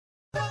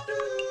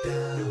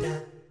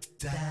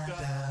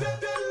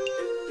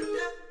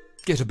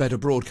Get a better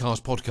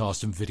broadcast,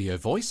 podcast and video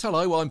voice.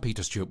 Hello, I'm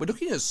Peter Stewart. We're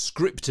looking at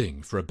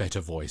scripting for a better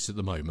voice at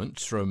the moment,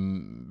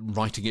 from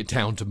writing it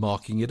down to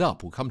marking it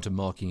up. We'll come to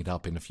marking it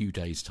up in a few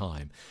days'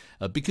 time.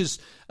 Because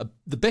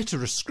the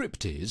better a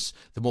script is,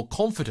 the more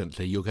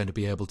confidently you're going to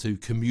be able to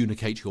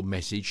communicate your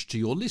message to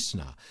your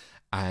listener.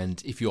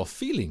 And if you're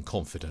feeling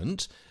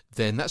confident,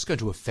 then that's going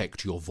to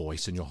affect your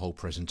voice and your whole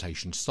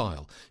presentation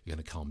style. You're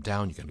going to calm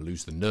down, you're going to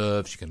lose the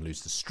nerves, you're going to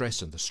lose the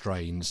stress and the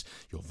strains,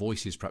 your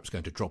voice is perhaps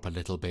going to drop a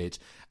little bit,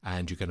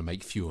 and you're going to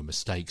make fewer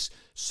mistakes,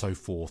 so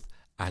forth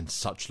and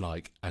such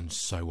like and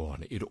so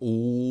on. It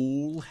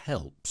all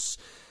helps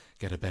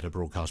get a better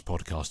broadcast,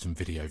 podcast and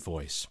video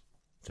voice.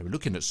 So we're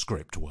looking at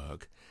script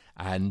work,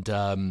 and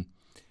you've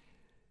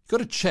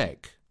got to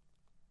check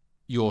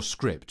your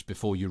script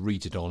before you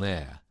read it on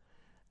air.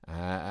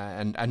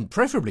 And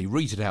preferably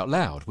read it out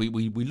loud. We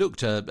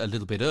looked a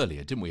little bit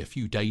earlier, didn't we, a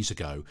few days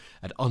ago,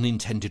 at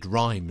unintended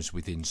rhymes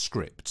within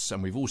scripts.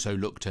 And we've also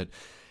looked at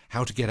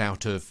how to get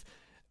out of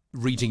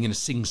reading in a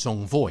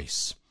sing-song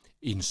voice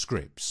in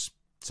scripts.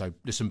 So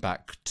listen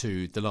back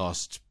to the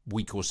last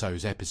week or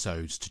so's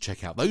episodes to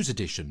check out those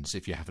editions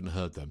if you haven't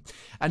heard them.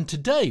 And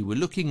today we're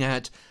looking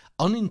at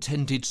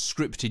unintended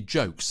scripted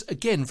jokes.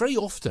 Again, very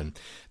often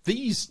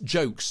these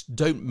jokes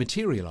don't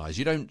materialise.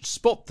 You don't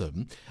spot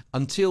them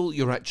until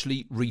you're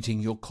actually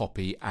reading your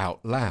copy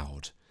out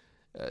loud,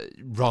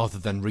 rather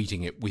than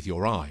reading it with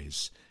your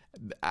eyes.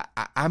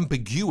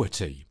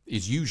 Ambiguity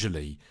is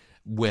usually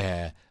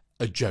where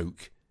a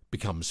joke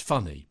becomes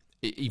funny.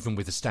 Even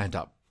with a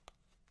stand-up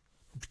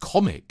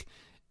comic,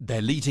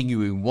 they're leading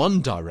you in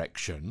one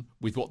direction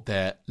with what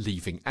they're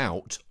leaving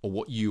out, or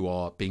what you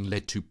are being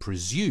led to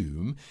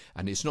presume,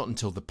 and it's not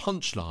until the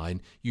punchline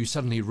you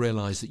suddenly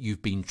realise that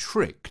you've been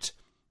tricked,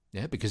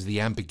 because of the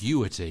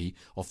ambiguity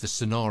of the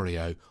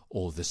scenario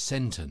or the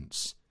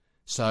sentence.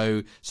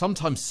 So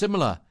sometimes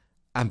similar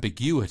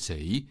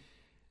ambiguity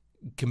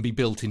can be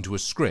built into a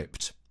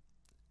script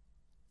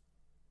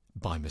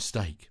by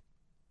mistake.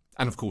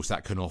 And of course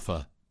that can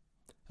offer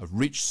a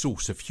rich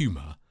source of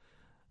humour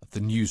at the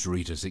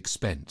newsreader's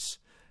expense.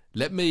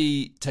 Let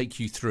me take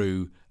you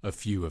through a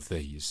few of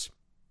these.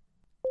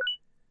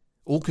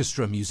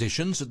 Orchestra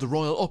musicians at the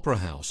Royal Opera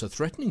House are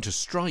threatening to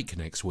strike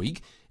next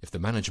week if the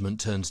management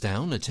turns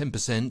down a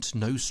 10%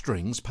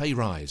 no-strings pay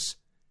rise.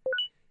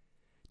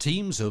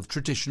 Teams of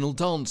traditional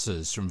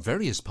dancers from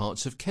various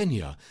parts of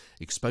Kenya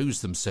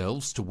expose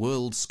themselves to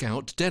World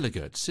Scout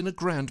delegates in a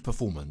grand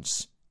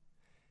performance.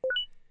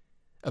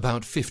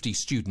 About 50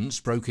 students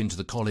broke into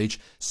the college,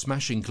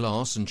 smashing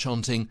glass and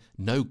chanting,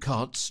 "No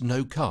cuts,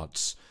 no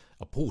cuts."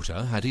 A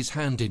porter had his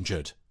hand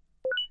injured.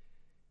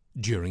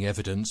 During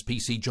evidence,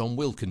 PC John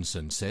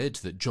Wilkinson said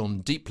that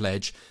John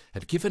Deepledge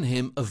had given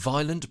him a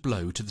violent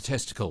blow to the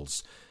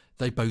testicles.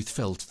 They both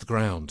fell to the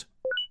ground.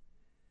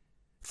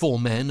 4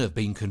 men have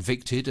been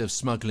convicted of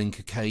smuggling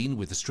cocaine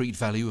with a street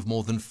value of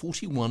more than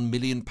 £41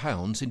 million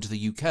into the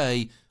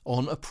UK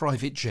on a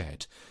private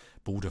jet.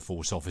 Border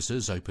Force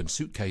officers opened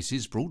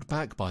suitcases brought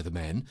back by the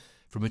men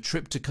from a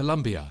trip to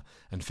Colombia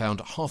and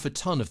found half a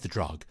ton of the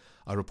drug.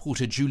 Our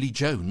reporter Julie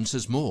Jones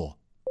has more.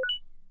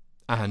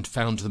 And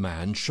found the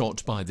man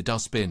shot by the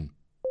dustbin.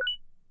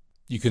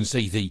 You can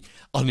see the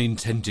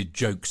unintended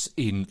jokes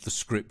in the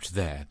script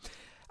there.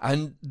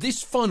 And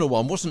this final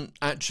one wasn't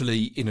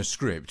actually in a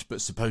script,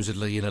 but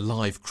supposedly in a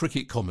live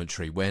cricket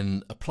commentary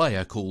when a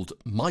player called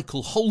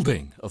Michael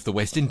Holding of the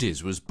West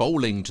Indies was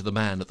bowling to the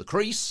man at the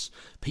crease,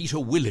 Peter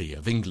Willey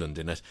of England,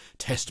 in a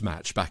test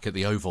match back at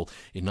the Oval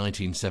in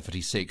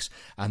 1976.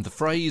 And the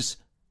phrase,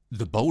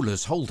 "the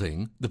bowler's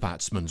holding, the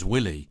batsman's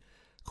willy,"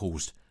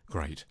 caused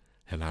great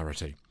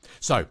hilarity.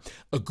 So,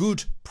 a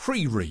good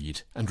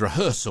pre-read and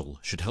rehearsal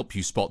should help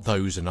you spot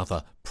those and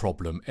other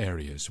problem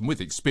areas. And with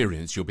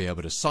experience, you'll be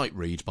able to sight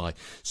read by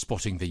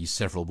spotting these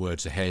several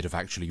words ahead of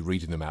actually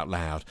reading them out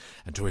loud,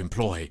 and to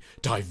employ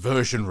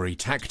diversionary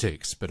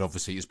tactics. But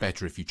obviously it's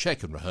better if you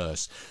check and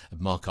rehearse and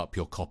mark up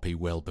your copy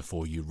well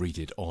before you read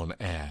it on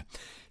air.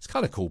 It's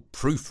kind of called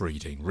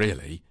proofreading,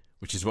 really,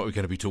 which is what we're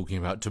going to be talking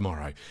about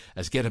tomorrow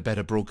as Get a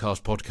Better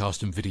Broadcast,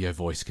 Podcast and Video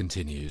Voice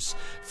continues.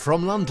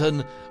 From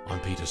London, I'm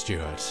Peter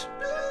Stewart.